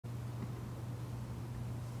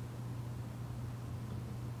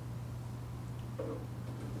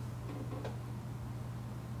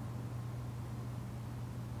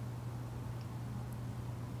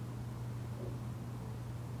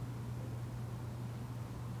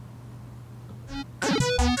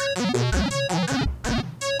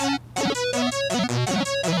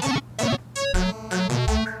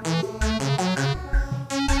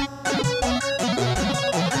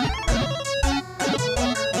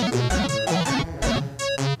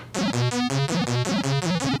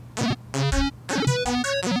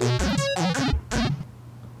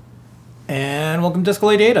Welcome to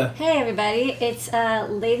Lady Ada. Hey everybody, it's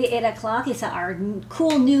Lady Ada Clock. It's our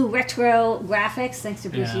cool new retro graphics, thanks to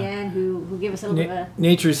Brucey who gave us a little bit of a...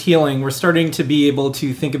 Nature's healing. We're starting to be able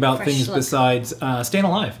to think about fresh things look. Besides staying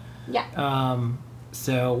alive. Yeah.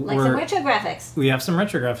 So like some retro graphics. We have some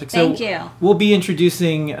retro graphics. Thank so you. We'll be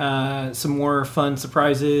introducing some more fun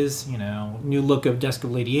surprises, you know, new look of Desk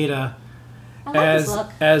of Lady Ada. I like this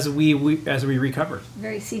look. As we recover.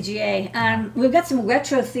 Very CGA. We've got some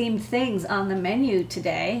retro themed things on the menu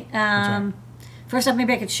today. Right. First up,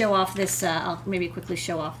 maybe I could show off this. I'll maybe quickly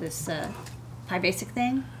show off this Pi Basic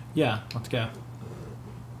thing. Yeah, let's go.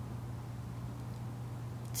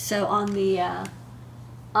 So on the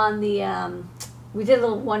we did a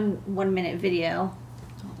little one minute video.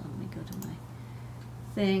 Hold on, let me go to my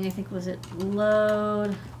thing. I think was it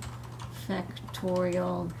load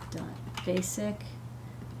factorial dot basic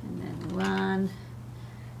and then run,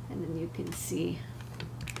 and then you can see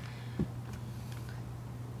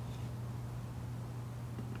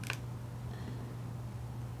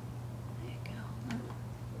there you go.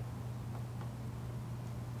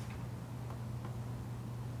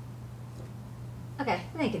 Okay,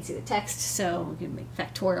 now you can see the text, so we can make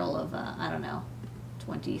factorial of I don't know,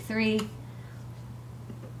 23,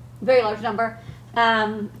 very large number.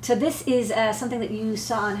 So this is something that you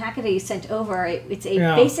saw on Hackaday you sent over. It's a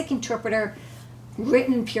basic interpreter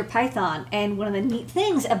written in pure Python. And one of the neat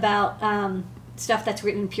things about stuff that's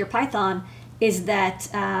written in pure Python is that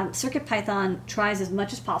CircuitPython tries as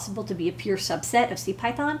much as possible to be a pure subset of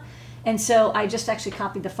CPython. And so I just actually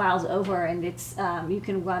copied the files over, and it's you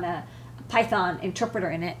can run a Python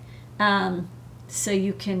interpreter in it. So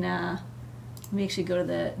you can let me actually go to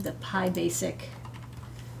the Pi Basic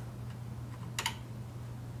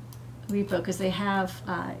repo, because they have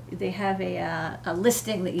a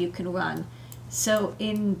listing that you can run. So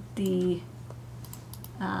in the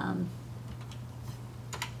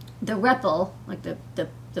REPL, like the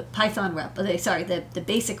Python REPL, the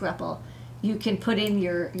basic REPL, you can put in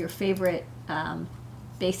your favorite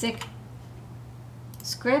basic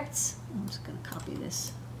scripts. I'm just going to copy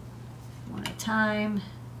this one at a time.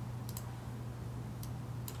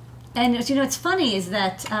 And you know, what's funny is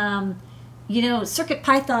that you know,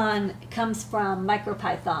 CircuitPython comes from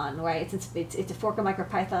MicroPython, right? It's a fork of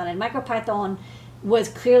MicroPython, and MicroPython was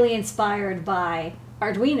clearly inspired by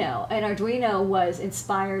Arduino, and Arduino was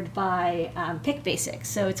inspired by PicBasic.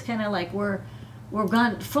 So it's kind of like we're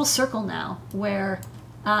gone full circle now, where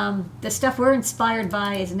the stuff we're inspired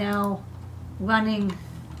by is now running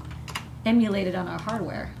emulated on our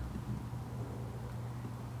hardware.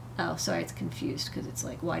 Oh, sorry, it's confused because it's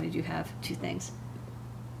like, why did you have two things?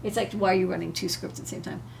 It's like, why are you running two scripts at the same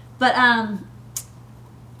time? But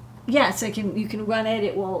yeah, so you can run it.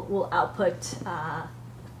 It will output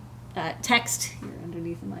text here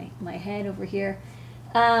underneath my head over here.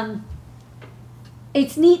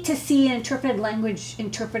 It's neat to see an interpreted language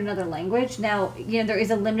interpret another language. Now, you know, there is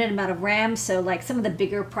a limited amount of RAM, so like some of the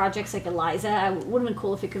bigger projects like ELIZA, it would have been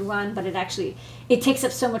cool if it could run, but it takes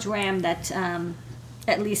up so much RAM that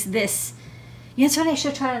at least this. You know, it's funny, I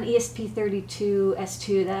should have tried on ESP32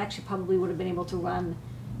 S2. That actually probably would have been able to run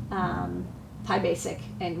Pi Basic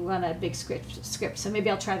and run a big script. So maybe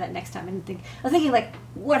I'll try that next time. I was thinking like,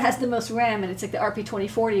 what has the most RAM? And it's like the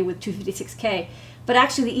RP2040 with 256K. But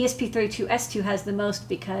actually the ESP32 S2 has the most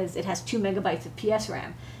because it has 2 megabytes of PS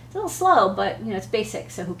RAM. It's a little slow, but you know, it's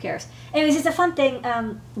basic, so who cares? Anyways, it's a fun thing. You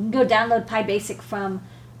can go download Pi Basic from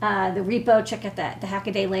the repo, check out the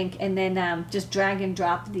Hackaday link, and then just drag and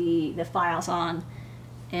drop the files on,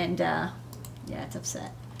 and yeah, it's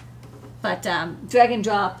upset. But drag and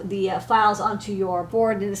drop the files onto your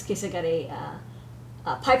board. In this case, I got a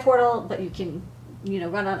PyPortal, but you can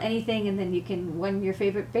run on anything, and then you can run your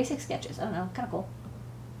favorite basic sketches. I don't know, kind of cool.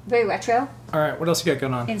 Very retro. All right, what else you got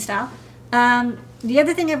going on? In style. The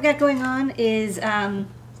other thing I've got going on is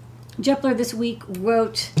Jepler this week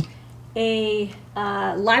wrote a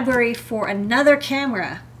library for another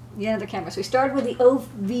camera. So we started with the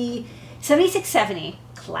OV7670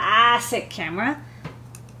 classic camera.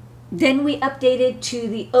 Then we updated to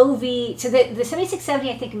the OV. So the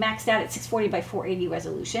 7670 I think maxed out at 640 by 480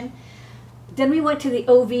 resolution. Then we went to the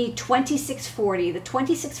OV2640. The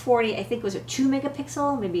 2640 I think was a 2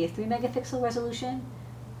 megapixel, maybe a 3 megapixel resolution.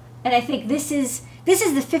 And I think this is the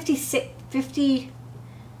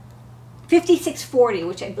 5640,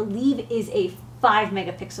 which I believe is a 5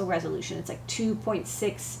 megapixel resolution. It's like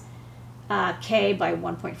 2.6 K by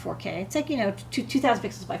 1.4 K. It's like, 2,000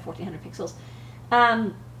 pixels by 1,400 pixels.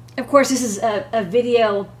 Of course, this is a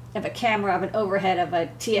video of a camera, of an overhead of a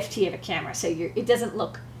TFT of a camera, so it doesn't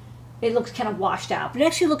look, it looks kind of washed out, but it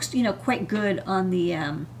actually looks, quite good on the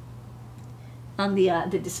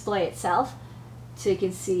the display itself. So you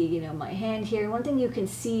can see, you know, my hand here. One thing you can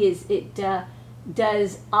see is it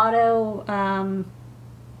does auto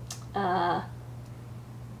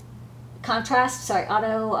contrast. Sorry,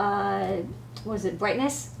 auto what is it?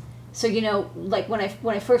 Brightness. So, you know, like when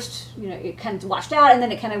I first, you know, it kind of washed out, and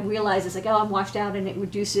then it kind of realizes like, oh, I'm washed out, and it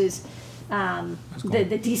reduces cool. the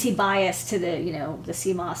DC bias to the, you know, the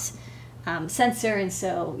CMOS sensor, and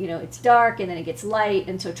so, you know, it's dark, and then it gets light,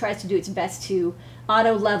 and so it tries to do its best to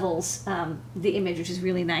auto levels the image, which is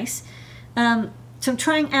really nice. So I'm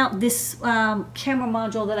trying out this camera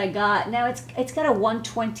module that I got. Now it's got a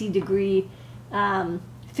 120 degree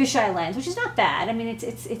fisheye lens, which is not bad. I mean,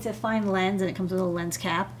 it's a fine lens, and it comes with a lens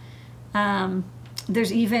cap.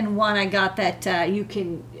 There's even one I got that you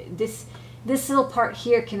can, this little part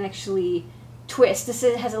here can actually twist. This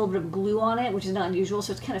has a little bit of glue on it, which is not unusual,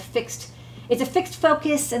 so it's kind of fixed. It's a fixed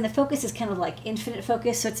focus, and the focus is kind of like infinite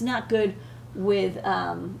focus, so it's not good with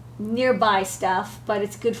nearby stuff, but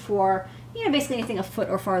it's good for, you know, basically anything a foot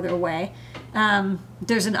or farther away.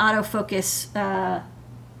 There's an autofocus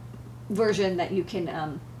version that you can,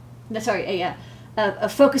 a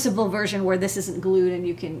focusable version where this isn't glued, and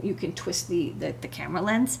you can twist the camera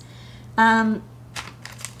lens. I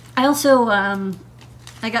also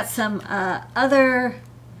I got some other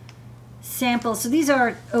samples. So these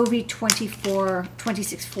are OV24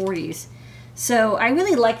 2640s. So I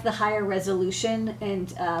really like the higher resolution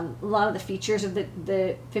and a lot of the features of the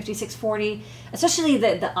 5640, especially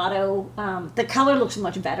the auto. The color looks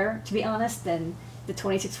much better, to be honest, than the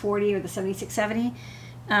 2640 or the 7670.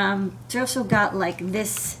 So I also got like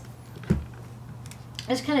this.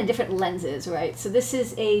 There's kind of different lenses, right? So this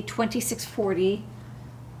is a 2640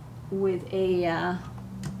 with a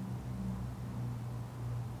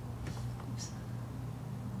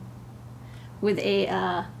with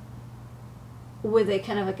a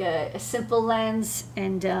kind of like a simple lens,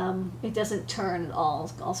 and it doesn't turn at all.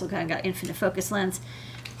 It's also kind of got infinite focus lens.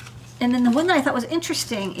 And then the one that I thought was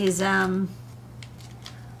interesting is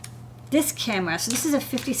this camera. So this is a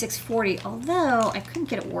 5640, although I couldn't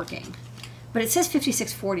get it working. But it says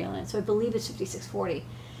 5640 on it, so I believe it's 5640.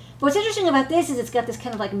 But what's interesting about this is it's got this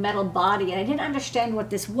kind of like metal body, and I didn't understand what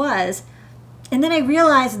this was. And then I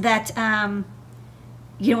realized that,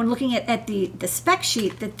 you know, when looking at the spec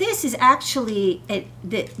sheet, that this is actually,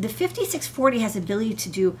 the 5640 has the ability to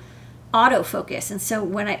do autofocus. And so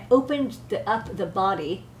when I opened up the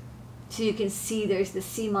body, so you can see there's the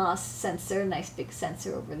CMOS sensor, nice big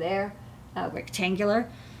sensor over there, rectangular.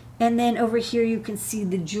 And then over here you can see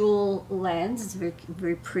the jewel lens. It's very,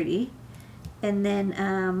 very pretty. And then,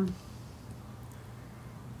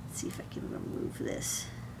 let's see if I can remove this.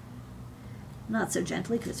 Not so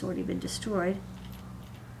gently, because it's already been destroyed.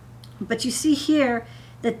 But you see here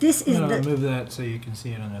that this is the... move that so you can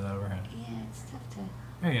see it under the overhead. Yeah, it's tough to...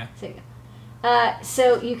 There you go. There you go.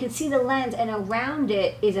 So you can see the lens, and around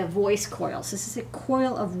it is a voice coil. So this is a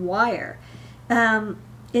coil of wire. And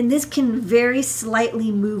this can very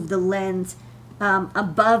slightly move the lens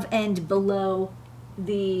above and below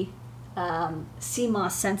the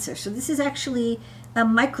CMOS sensor. So this is actually a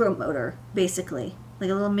micro motor, basically, like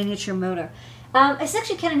a little miniature motor. It's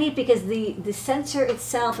actually kind of neat because the sensor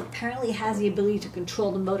itself apparently has the ability to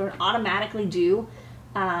control the motor and automatically do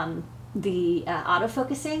the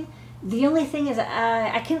autofocusing. The only thing is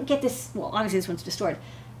I couldn't get this, well, obviously this one's destroyed,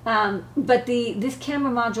 but this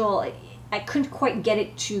camera module, I couldn't quite get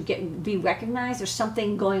it to be recognized. There's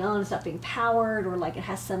something going on. It's not being powered, or like it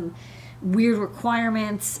has some weird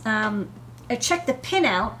requirements. I checked the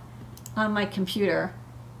pinout on my computer.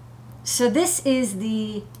 So this is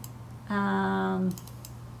the,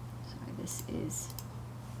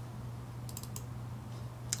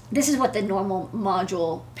 this is what the normal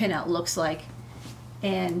module pinout looks like.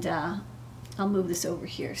 And I'll move this over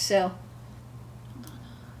here. So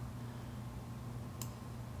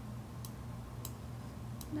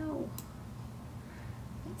no,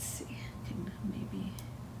 let's see, I can maybe,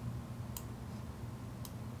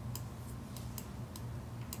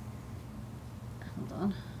 hold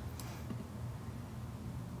on.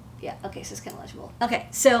 Yeah, okay, so it's kind of legible. Okay,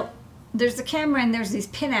 so there's the camera, and there's these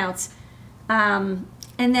pinouts, and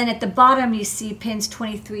then at the bottom you see pins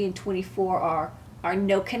 23 and 24 are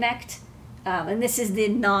no connect, and this is the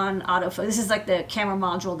non-autofocus. This is like the camera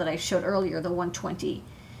module that I showed earlier, the 120.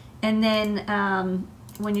 And then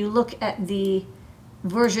when you look at the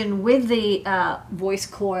version with the voice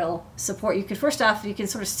coil support, you can, first off, you can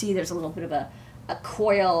sort of see there's a little bit of a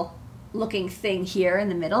coil looking thing here in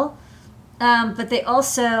the middle. But they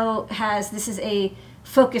also this is a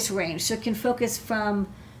focus range, so it can focus from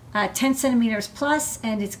 10 centimeters plus,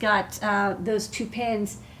 and it's got those two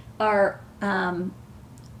pins are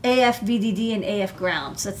AF VDD and AF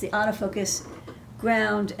ground. So that's the autofocus,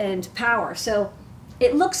 ground, and power. So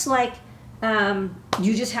it looks like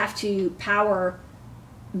you just have to power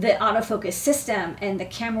the autofocus system, and the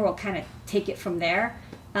camera will kind of take it from there.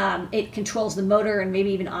 It controls the motor, and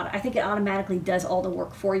maybe even I think it automatically does all the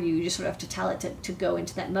work for you. You just sort of have to tell it to go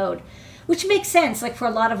into that mode, which makes sense. Like for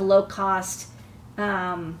a lot of low cost,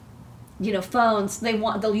 phones,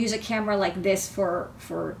 they'll use a camera like this for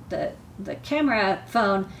the camera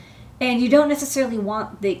phone, and you don't necessarily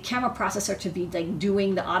want the camera processor to be like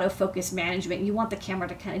doing the autofocus management. You want the camera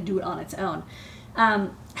to kind of do it on its own.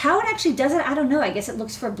 How it actually does it, I don't know. I guess it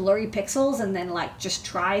looks for blurry pixels and then like just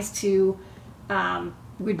tries to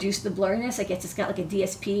reduce the blurriness. I guess it's got like a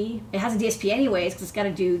DSP. It has a DSP anyways because it's got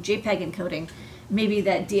to do JPEG encoding. Maybe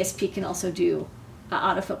that DSP can also do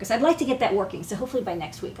autofocus. I'd like to get that working, so hopefully by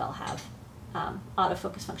next week I'll have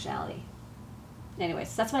autofocus functionality.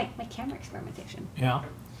 Anyways, that's my camera experimentation. Yeah.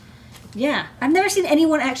 Yeah, I've never seen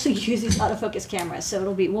anyone actually use these autofocus cameras,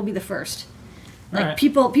 so we'll be the first. Like right.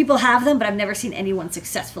 people have them, but I've never seen anyone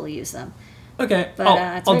successfully use them. Okay, But,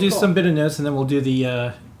 I'll do cool. some bit of notes, and then we'll do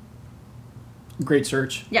the great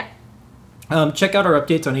search. Yeah. Check out our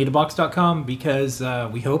updates on adabox.com because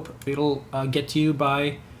we hope it'll get to you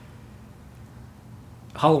by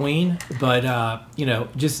Halloween. But,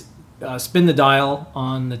 just spin the dial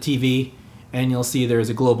on the TV and you'll see there's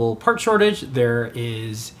a global part shortage. There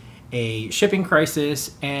is a shipping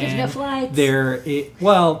crisis. And There's no flights.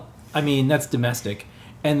 That's domestic.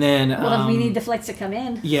 And then... Well, we need the flights to come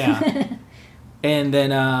in. Yeah. And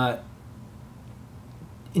then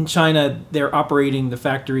in China, they're operating the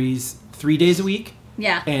factories 3 days a week.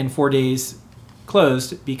 Yeah. And 4 days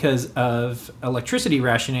closed because of electricity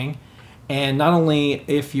rationing. And not only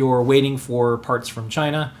if you're waiting for parts from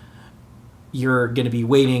China, you're going to be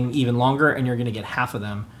waiting even longer and you're going to get half of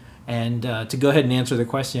them. And to go ahead and answer the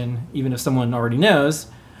question, even if someone already knows,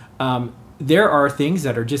 there are things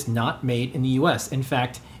that are just not made in the U.S. In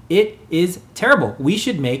fact, it is terrible. We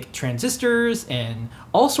should make transistors and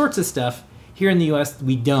all sorts of stuff here in the U.S.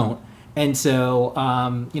 We don't. And so,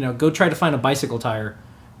 go try to find a bicycle tire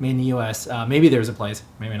made in the U.S. Maybe there's a place,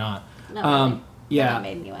 maybe not. No, really. Yeah. Not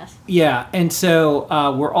made in the U.S. Yeah, and so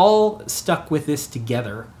we're all stuck with this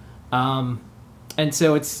together. And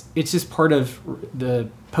so it's just part of the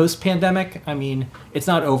post-pandemic. I mean, it's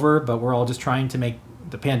not over, but we're all just trying to make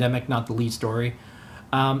the pandemic not the lead story.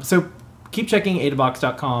 So keep checking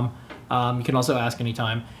adabox.com. You can also ask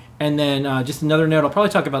anytime. And then just another note, I'll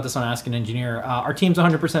probably talk about this on Ask an Engineer. Our team's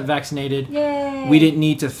 100% vaccinated. Yay! We didn't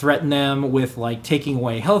need to threaten them with like taking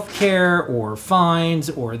away health care or fines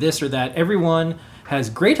or this or that. Everyone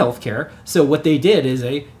has great health care. So what they did is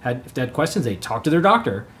if they had questions, they talked to their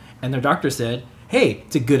doctor. And their doctor said, hey,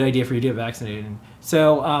 it's a good idea for you to get vaccinated. And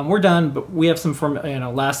so we're done, but we have some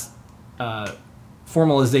last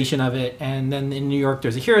formalization of it. And then in New York,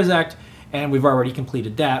 there's a HEROES Act. And we've already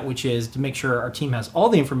completed that, which is to make sure our team has all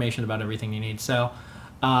the information about everything you need. So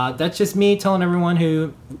that's just me telling everyone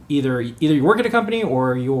who either you work at a company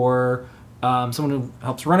or you're someone who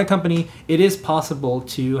helps run a company, it is possible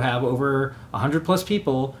to have over 100 plus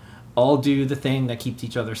people all do the thing that keeps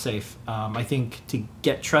each other safe. I think to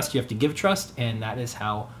get trust, you have to give trust, and that is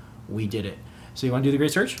how we did it. So you want to do the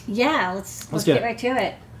great search? Yeah, let's do get it. right to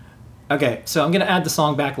it. Okay, so I'm going to add the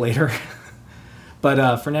song back later.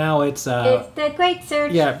 But for now, it's the great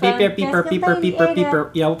search. yeah, beep, beep, beeper, beeper, beeper,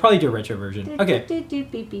 beeper. Yeah, we'll probably do a retro version. Okay.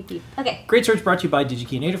 Okay. Great Search brought to you by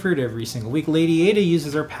DigiKey and Adafruit every single week. Lady Ada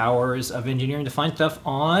uses her powers of engineering to find stuff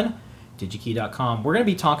on digikey.com. We're going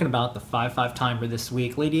to be talking about the 5.5 timer this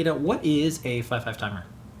week. Lady Ada, what is a 5.5 timer?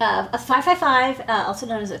 A 555, also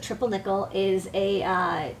known as a triple nickel, is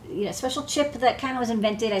a special chip that kind of was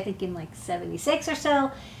invented, I think, in like '76 or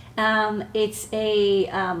so. It's a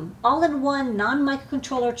all-in-one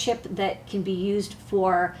non-microcontroller chip that can be used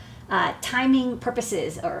for timing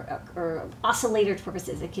purposes or oscillator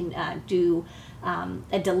purposes. It can do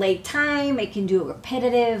a delayed time. It can do a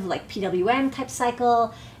repetitive, like PWM type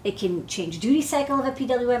cycle. It can change duty cycle of a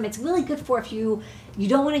PWM. It's really good for if you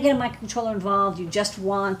don't want to get a microcontroller involved. You just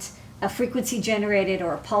want a frequency generated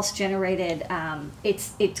or a pulse generated.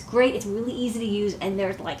 It's great. It's really easy to use, and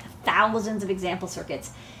there's like thousands of example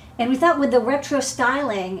circuits. And we thought with the retro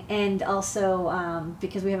styling, and also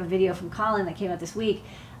because we have a video from Colin that came out this week,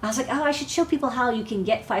 I was like, oh, I should show people how you can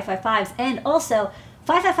get 555s. And also,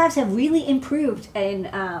 555s have really improved in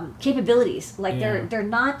capabilities. Like they're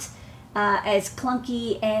not as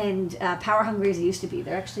clunky and power hungry as they used to be.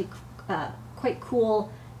 They're actually quite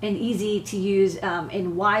cool and easy to use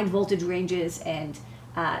in wide voltage ranges and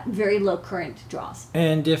very low current draws.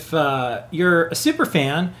 And if you're a super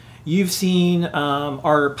fan You've seen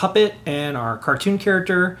our puppet and our cartoon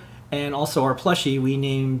character, and also our plushie. We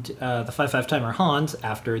named the 5.5 timer Hans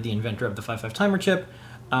after the inventor of the 5.5 timer chip.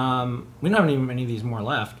 We don't have any of these more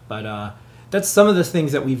left, but that's some of the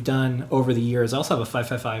things that we've done over the years. I also have a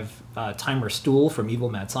 5.5 timer stool from Evil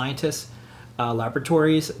Mad Scientists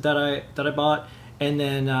Laboratories that I bought, and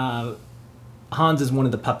then Hans is one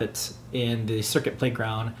of the puppets in the Circuit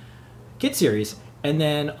Playground Kid series. And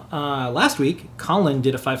then last week, Colin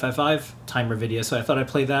did a 5.5 timer video, so I thought I'd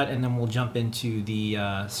play that, and then we'll jump into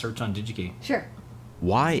the search on DigiKey. Sure.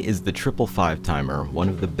 Why is the 555 timer one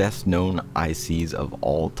of the best known ICs of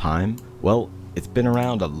all time? Well, it's been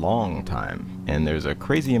around a long time, and there's a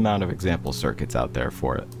crazy amount of example circuits out there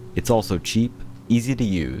for it. It's also cheap, easy to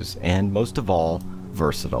use, and most of all,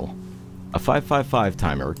 versatile. A 555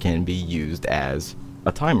 timer can be used as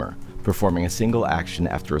a timer, performing a single action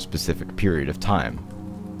after a specific period of time.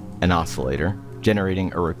 An oscillator,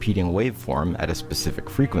 generating a repeating waveform at a specific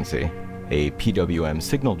frequency. A PWM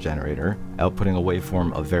signal generator, outputting a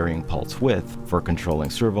waveform of varying pulse width for controlling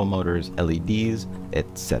servo motors, LEDs,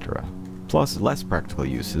 etc. Plus less practical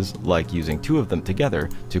uses, like using two of them together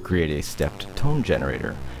to create a stepped tone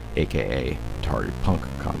generator, aka Atari Punk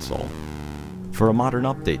console. For a modern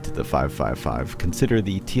update to the 555, consider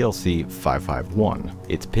the TLC 551.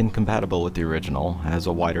 It's pin compatible with the original, has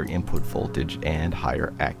a wider input voltage, and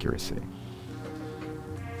higher accuracy.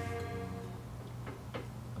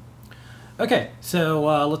 Okay,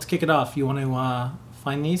 so let's kick it off. You want to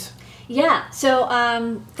find these? Yeah, so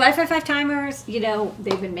 555 timers, you know,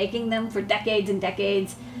 they've been making them for decades and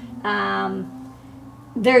decades.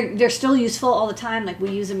 They're still useful all the time. Like, we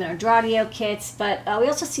use them in our Dradio kits, but we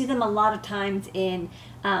also see them a lot of times in,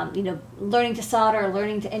 you know, learning to solder,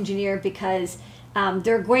 learning to engineer, because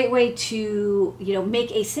they're a great way to, you know,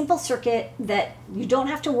 make a simple circuit that you don't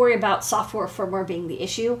have to worry about software or firmware being the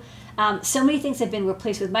issue. So many things have been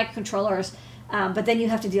replaced with microcontrollers, but then you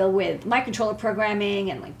have to deal with microcontroller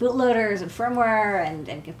programming and like bootloaders and firmware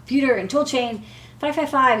and computer and toolchain.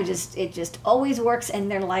 555, it just always works,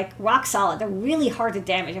 and they're like rock solid. They're really hard to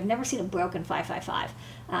damage. I've never seen a broken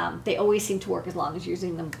 555. They always seem to work as long as you're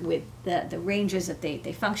using them with the ranges that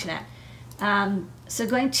they function at. So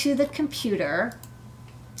going to the computer,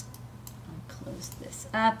 I'll close this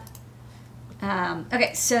up.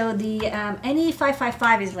 Okay, so the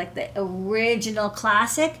NE555 is like the original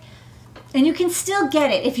classic, and you can still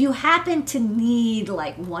get it if you happen to need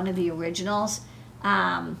like one of the originals.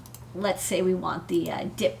 Let's say we want the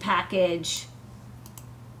dip package.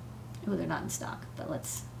 Oh, they're not in stock, but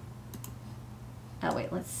let's, oh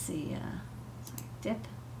wait, let's see, sorry, dip,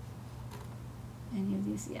 any of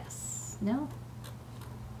these, yes, no?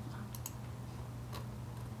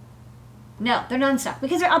 No, they're not in stock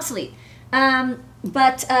because they're obsolete.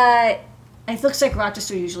 But it looks like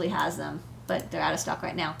Rochester usually has them, but they're out of stock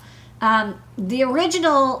right now. The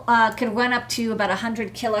original could run up to about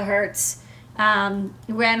 100 kilohertz.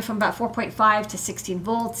 Ran from about 4.5 to 16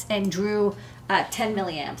 volts and drew 10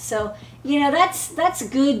 milliamps. So, you know, that's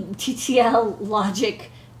good TTL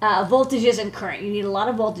logic voltages and current. You need a lot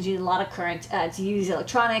of voltage, you need a lot of current to use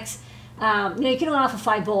electronics. You know, you can run off of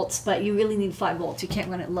 5 volts, but you really need 5 volts. You can't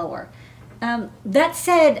run it lower. That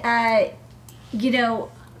said, you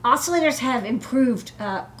know, oscillators have improved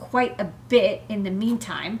quite a bit in the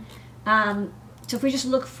meantime. So if we just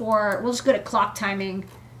look for, we'll just go to clock timing,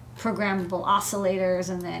 programmable oscillators,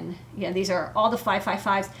 and then, yeah, these are all the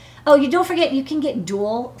 555s. Oh, you don't forget, you can get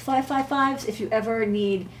dual 555s if you ever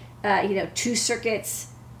need, you know, two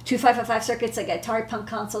 555 circuits, like Atari Punk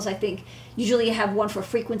consoles, I think. Usually you have one for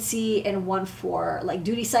frequency and one for, like,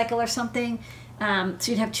 duty cycle or something.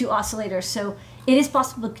 So you'd have two oscillators. So it is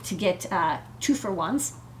possible to get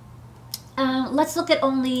 2-for-1s. Let's look at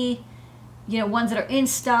only, you know, ones that are in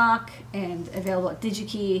stock and available at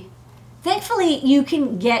DigiKey. Thankfully, you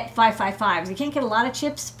can get 555s. You can't get a lot of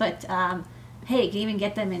chips, but hey, you can even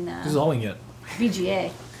get them in This is all we get. VGA.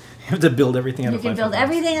 You have to build everything out of 555s. You can build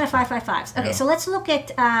everything out of 555s. Okay, yeah. So let's look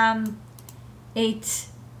at 8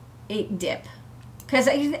 dip. Because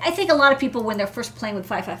I think a lot of people, when they're first playing with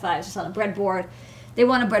 555s, just on a breadboard, they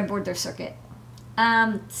want to breadboard their circuit.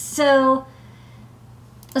 So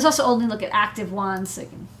let's also only look at active ones, so you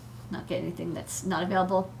can not get anything that's not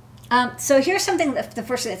available. So here's something, the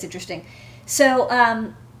first thing that's interesting. So,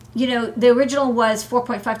 you know, the original was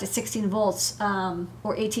 4.5 to 16 volts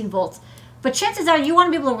or 18 volts. But chances are you want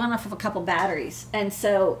to be able to run off of a couple batteries. And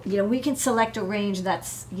so, you know, we can select a range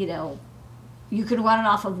that's, you know, you can run it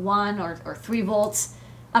off of 1 or 3 volts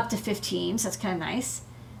up to 15. So that's kind of nice.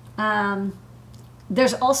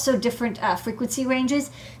 There's also different frequency ranges.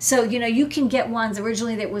 So, you know, you can get ones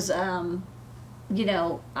originally that was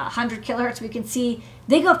 100 kilohertz, we can see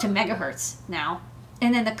they go up to megahertz now.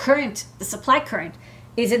 And then the supply current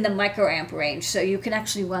is in the microamp range. So you can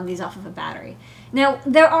actually run these off of a battery. Now,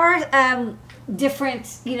 there are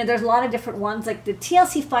different, there's a lot of different ones. Like the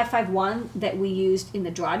TLC 551 that we used in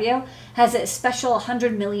the Dradio has a special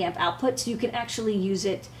 100 milliamp output. So you can actually use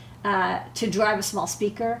it to drive a small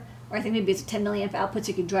speaker. Or I think maybe it's a 10 milliamp output, so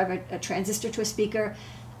you can drive a transistor to a speaker.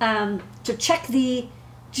 To check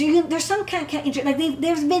there's some kind of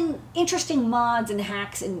there's been interesting mods and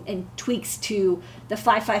hacks and tweaks to the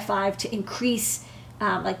 555 to increase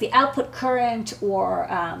like the output current or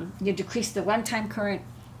decrease the runtime current.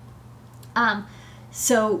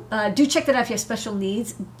 So do check that out if you have special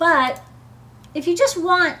needs. But if you just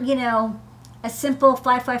want, a simple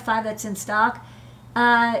 555 that's in stock,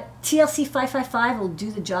 TLC 555 will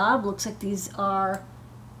do the job. Looks like these are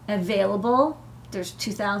available. There's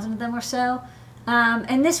 2,000 of them or so.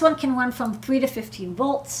 And this one can run from 3 to 15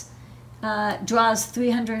 volts, draws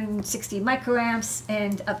 360 microamps,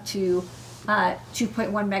 and up to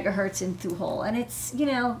 2.1 megahertz in through hole. And it's,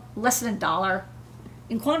 less than $1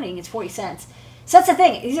 in quantity. It's 40 cents. So that's the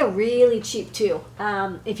thing. These are really cheap too.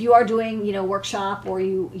 If you are doing, workshop, or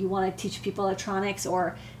you want to teach people electronics,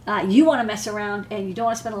 or you want to mess around and you don't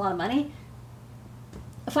want to spend a lot of money,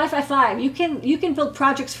 a 555, you can build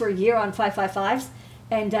projects for a year on 555s,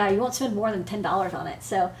 and you won't spend more than $10 on it.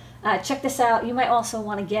 So check this out. You might also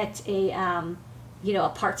want to get a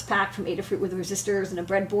parts pack from Adafruit with resistors and a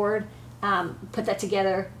breadboard. Put that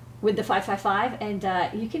together with the 555, and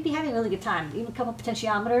you can be having a really good time. Even a couple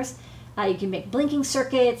potentiometers. You can make blinking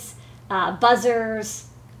circuits, buzzers.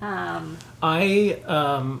 I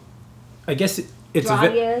guess it's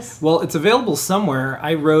it's available somewhere.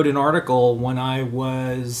 I wrote an article when I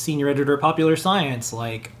was senior editor of Popular Science,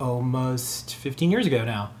 like almost 15 years ago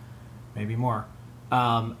now, maybe more.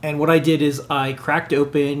 And what I did is I cracked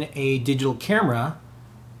open a digital camera,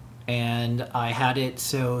 and I had it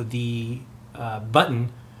so the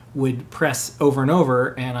button would press over and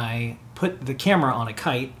over, and I put the camera on a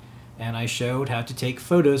kite, and I showed how to take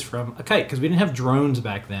photos from a kite, because we didn't have drones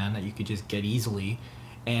back then that you could just get easily.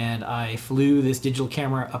 And I flew this digital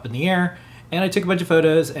camera up in the air, and I took a bunch of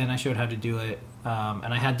photos, and I showed how to do it.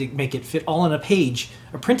 And I had to make it fit all on a page,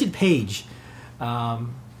 a printed page. I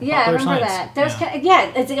remember that.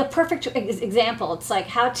 It's like a perfect example. It's like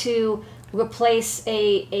how to replace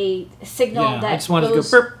a signal that I just wanted goes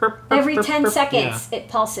to go burp, burp, burp, every burp, 10 burp. seconds. Yeah. It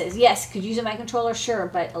pulses. Yes, could use a microcontroller, sure,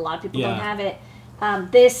 but a lot of people don't have it.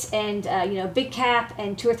 This and big cap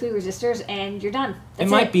and 2 or 3 resistors, and you're done. That's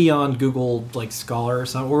it might be on Google like Scholar or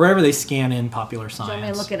something, or wherever they scan in Popular Science. Do you want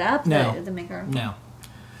me to look it up? No, the maker. No.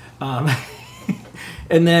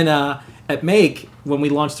 And then at Make, when we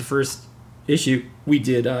launched the first issue, we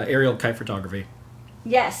did aerial kite photography.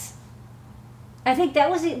 Yes, I think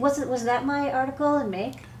that was it. Was that my article in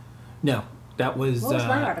Make? No, that was. What was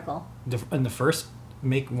my article? In the first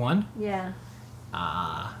Make one. Yeah.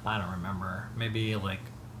 I don't remember. Maybe like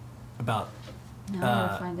about. No, I'm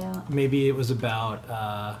gonna find out. Maybe it was about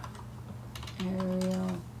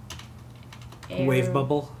Aerial. wave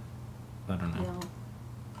bubble. I don't know.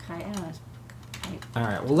 Kite. I don't know. Kite. All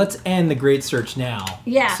right. Well, let's end the great search now.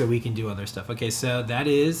 Yeah. So we can do other stuff. Okay. So that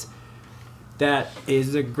is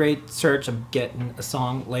a great search. I'm getting a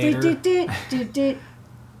song later.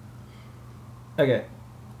 Okay.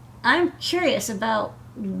 I'm curious about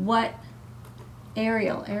what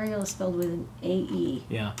aerial. Aerial is spelled with an A-E.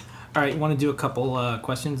 Yeah. All right. You want to do a couple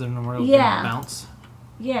questions and then we'll bounce?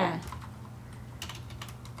 Yeah.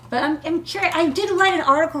 But I'm curious. I did write an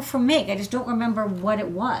article for Make. I just don't remember what it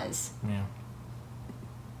was. Yeah.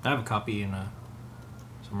 I have a copy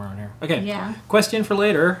somewhere in here. Okay. Yeah. Question for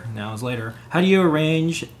later. Now is later. How do you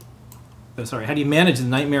manage the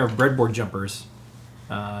nightmare of breadboard jumpers?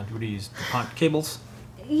 What do you use? DuPont cables?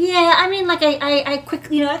 Yeah, I mean, like I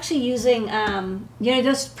quickly, actually using,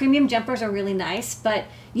 those premium jumpers are really nice, but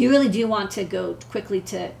you really do want to go quickly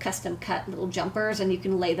to custom cut little jumpers, and you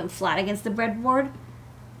can lay them flat against the breadboard.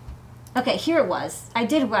 Okay, here it was. I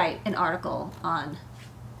did write an article on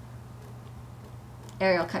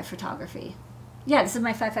aerial kite photography. Yeah, this is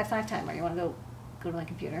my 555 timer. You want to go to my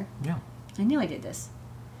computer? Yeah. I knew I did this.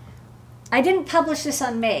 I didn't publish this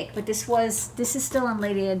on Make, but this is still on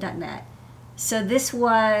LadyAda.net. So this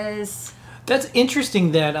was... That's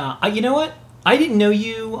interesting that, you know what? I didn't know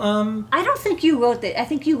you... I don't think you wrote that. I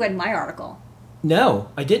think you read my article.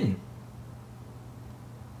 No, I didn't.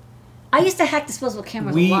 I used to hack disposable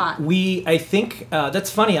cameras a lot. I think,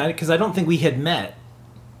 that's funny, because I don't think we had met.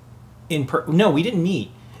 No, we didn't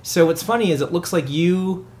meet. So what's funny is it looks like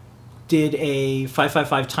you did a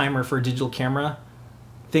 555 timer for a digital camera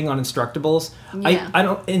thing on Instructables. Yeah. I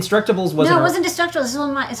don't. Instructables wasn't. No, it wasn't Destructible. It's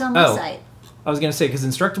on my Oh. site. I was gonna say because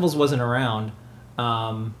Instructables wasn't around.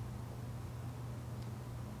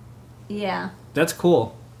 Yeah. That's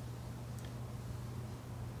cool.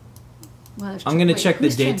 Well, I'm gonna check the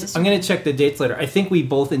whose turn dates. is I'm it? gonna check the dates later. I think we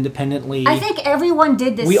both independently. I think everyone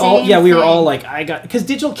did the we same all. Yeah, we were thing. all like, I got because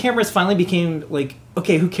digital cameras finally became like,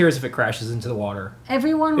 okay, who cares if it crashes into the water?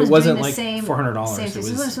 Everyone was It wasn't doing the like same. $400. same It thing.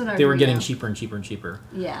 was This is what I they were do getting now. cheaper and cheaper and cheaper.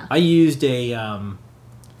 Yeah. I used a, I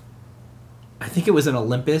think it was an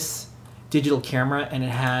Olympus digital camera, and it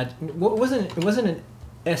had it wasn't an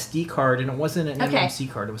SD card, and it wasn't an Okay. MMC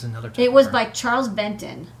card. It was another. Type It was card. by Charles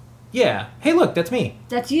Benton. Yeah. Hey, look, that's me.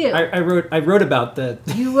 That's you. I wrote about the.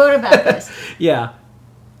 You wrote about this. Yeah.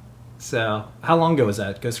 So how long ago was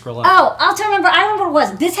that? Go scroll up. Oh, I'll tell you, I remember what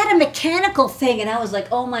it was. This had a mechanical thing, and I was like,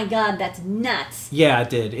 oh my god, that's nuts. Yeah, it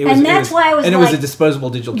did. It And was, that's why I was and it was a like- disposable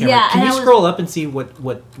digital camera. Yeah, Can and you I was- scroll up and see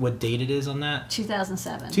what date it is on that?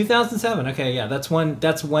 2007. 2007. Okay, yeah, that's when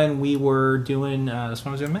we were doing. That's when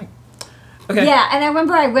I was doing Meg. Okay. Yeah, and I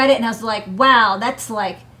remember I read it, and I was like, wow, that's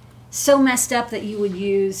like so messed up that you would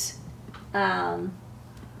use. I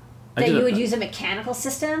That did you a- would use a mechanical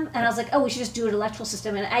system, and I was like, oh, we should just do an electrical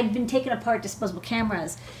system. And I'd been taking apart disposable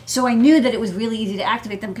cameras, so I knew that it was really easy to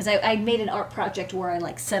activate them because I made an art project where I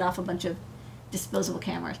like set off a bunch of disposable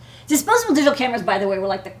cameras. Disposable digital cameras, by the way, were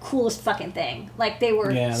like the coolest fucking thing. Like they were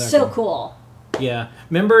Yeah, they're so cool. cool. Yeah.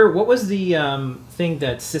 Remember what was the thing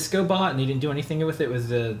that Cisco bought and they didn't do anything with it? It was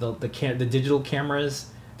the digital cameras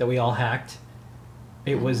that we all hacked.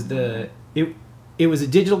 It was it was a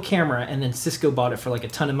digital camera, and then Cisco bought it for like a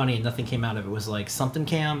ton of money, and nothing came out of it. It was like something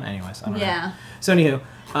cam. Anyways, I don't know. Yeah. So anywho,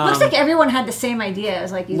 Looks like everyone had the same idea. It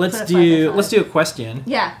was like you let's put a do 5x5. let's do a question.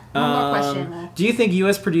 Yeah, one more question. Do you think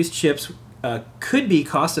U.S. produced chips could be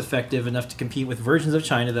cost effective enough to compete with versions of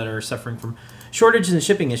China that are suffering from shortages and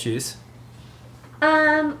shipping issues?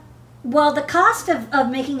 Well, the cost of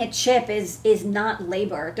making a chip is not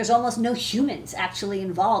labor. There's almost no humans actually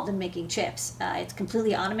involved in making chips. It's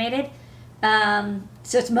completely automated.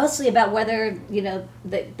 So it's mostly about whether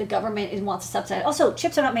the government wants to subsidize. Also,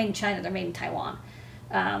 chips are not made in China; they're made in Taiwan.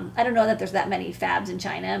 I don't know that there's that many fabs in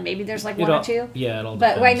China. Maybe there's like one or two. Yeah, it all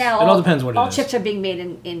But depends. right now, it all depends what all it is. chips are being made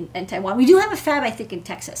in Taiwan. We do have a fab, I think, in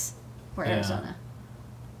Texas or Yeah. Arizona.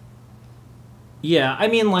 Yeah, I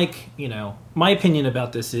mean, my opinion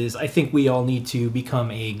about this is I think we all need to become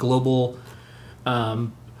a global,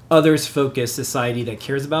 others-focused society that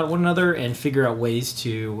cares about one another and figure out ways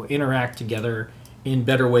to interact together in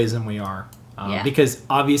better ways than we are. Yeah. Because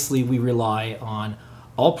obviously we rely on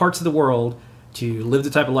all parts of the world to live the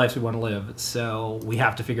type of lives we want to live. So we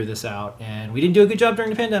have to figure this out. And we didn't do a good job during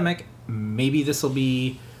the pandemic. Maybe this will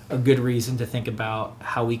be a good reason to think about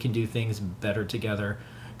how we can do things better together.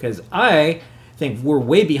 Because I think we're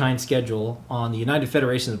way behind schedule on the United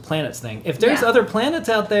Federation of Planets thing. If there's Yeah. other planets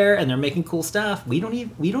out there and they're making cool stuff, we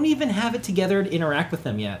don't even have it together to interact with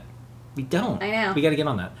them yet. We don't. I know. We got to get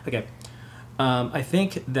on that. Okay. I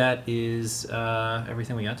think that is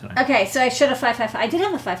everything we got tonight. Okay, so I showed a 555. I did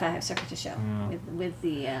have a 555 circuit to show with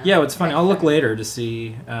the. Yeah, it's funny. I'll look later to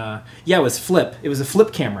see. Yeah, it was flip. It was a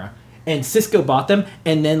flip camera, and Cisco bought them.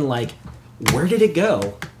 And then, where did it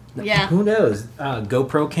go? Yeah. Who knows?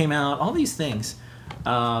 GoPro came out. All these things.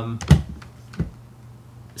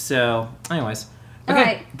 So, anyways, All okay,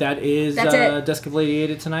 right. that's it. Dusk of Lady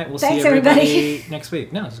Ada tonight. We'll Thanks, see everybody everybody. next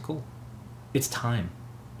week. No, it's cool. It's time.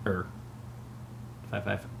 5-5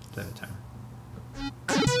 timer.